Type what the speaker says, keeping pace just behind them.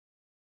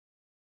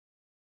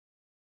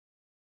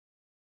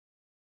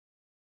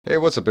Hey,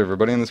 what's up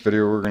everybody? In this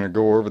video we're going to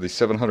go over the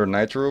 700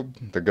 Nitro,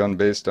 the gun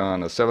based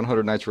on a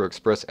 700 Nitro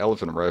Express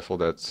elephant rifle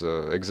that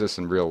exists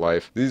in real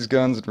life. These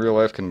guns in real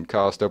life can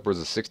cost upwards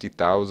of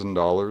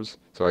 $60,000,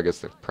 so I guess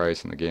the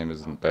price in the game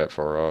isn't that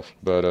far off.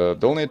 But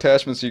the only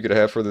attachments you could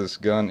have for this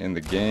gun in the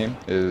game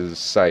is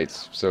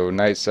sights. So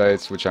night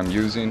sights, which I'm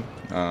using,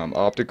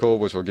 optical,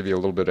 which will give you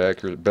a little bit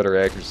better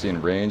accuracy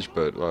and range,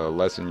 but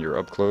lessen your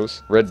up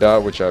close. Red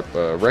dot, which I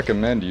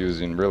recommend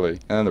using really,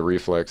 and the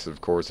reflex, of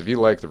course. If you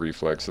like the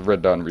reflex, the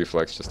red dot and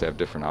reflex just have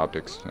different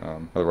optics.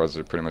 Otherwise,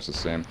 they're pretty much the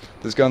same.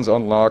 This gun's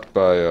unlocked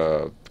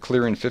by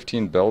clearing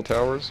 15 bell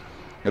towers.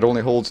 It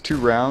only holds 2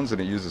 rounds and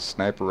it uses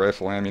sniper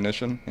rifle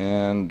ammunition,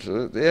 and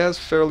it has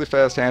fairly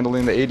fast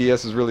handling. The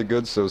ADS is really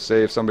good, so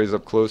say if somebody's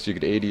up close, you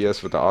could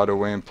ADS with the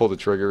auto aim, pull the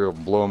trigger, it'll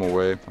blow them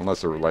away,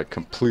 unless they're like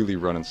completely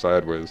running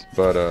sideways.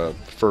 But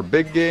for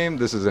big game,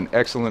 this is an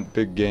excellent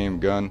big game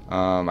gun.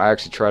 I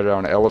actually tried it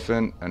on an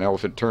elephant. An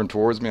elephant turned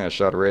towards me, I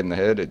shot it right in the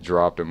head, it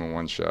dropped him in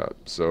one shot.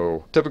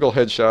 So typical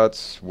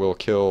headshots will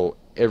kill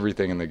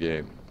everything in the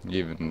game,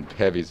 even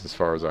heavies as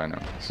far as I know.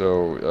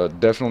 So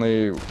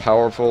definitely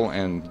powerful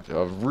and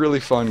a really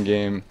fun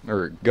game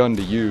or gun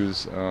to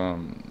use,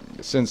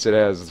 since it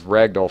has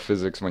ragdoll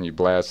physics when you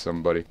blast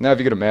somebody. Now if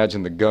you could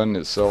imagine, the gun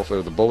itself,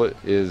 or the bullet,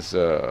 is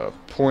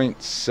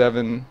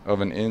 0.7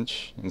 of an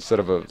inch instead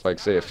of a, like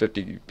say a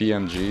 50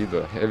 BMG,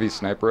 the heavy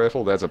sniper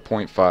rifle, that's a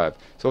 0.5.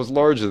 So it's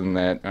larger than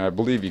that, and I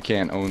believe you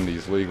can't own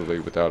these legally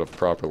without a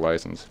proper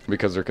license,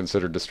 because they're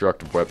considered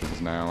destructive weapons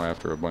now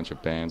after a bunch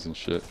of bans and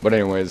shit. But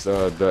anyways,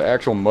 the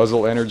actual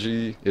muzzle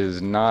energy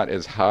is not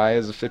as high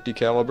as a 50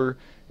 caliber,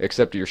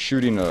 except you're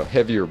shooting a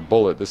heavier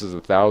bullet. This is a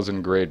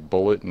 1000 grade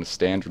bullet in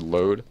standard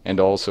load, and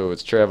also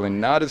it's traveling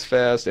not as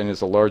fast and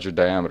it's a larger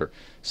diameter.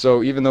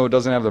 So even though it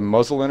doesn't have the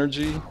muzzle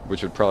energy,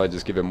 which would probably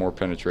just give it more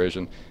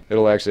penetration,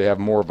 it'll actually have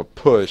more of a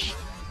push,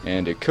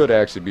 and it could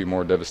actually be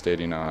more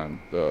devastating on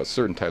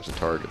certain types of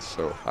targets.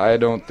 So I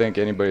don't think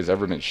anybody's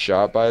ever been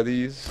shot by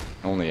these,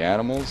 only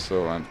animals,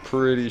 so I'm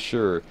pretty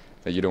sure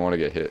that you don't want to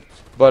get hit.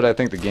 But I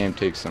think the game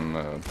takes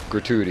some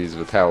gratuities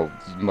with how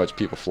much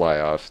people fly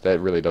off.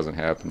 That really doesn't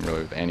happen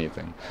really with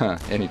anything.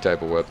 Any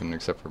type of weapon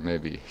except for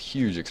maybe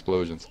huge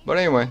explosions. But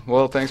anyway,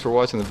 well, thanks for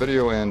watching the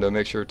video, and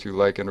make sure to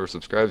like and or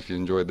subscribe if you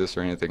enjoyed this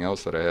or anything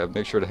else that I have.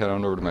 Make sure to head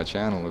on over to my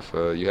channel if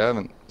you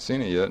haven't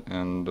seen it yet,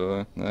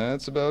 and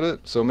that's about it.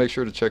 So make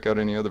sure to check out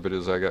any other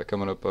videos I got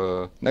coming up.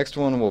 Next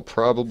one will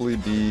probably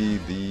be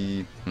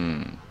the...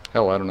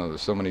 hell, I don't know,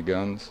 there's so many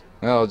guns.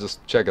 Well,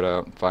 just check it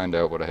out and find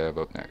out what I have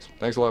up next.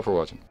 Thanks a lot for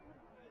watching.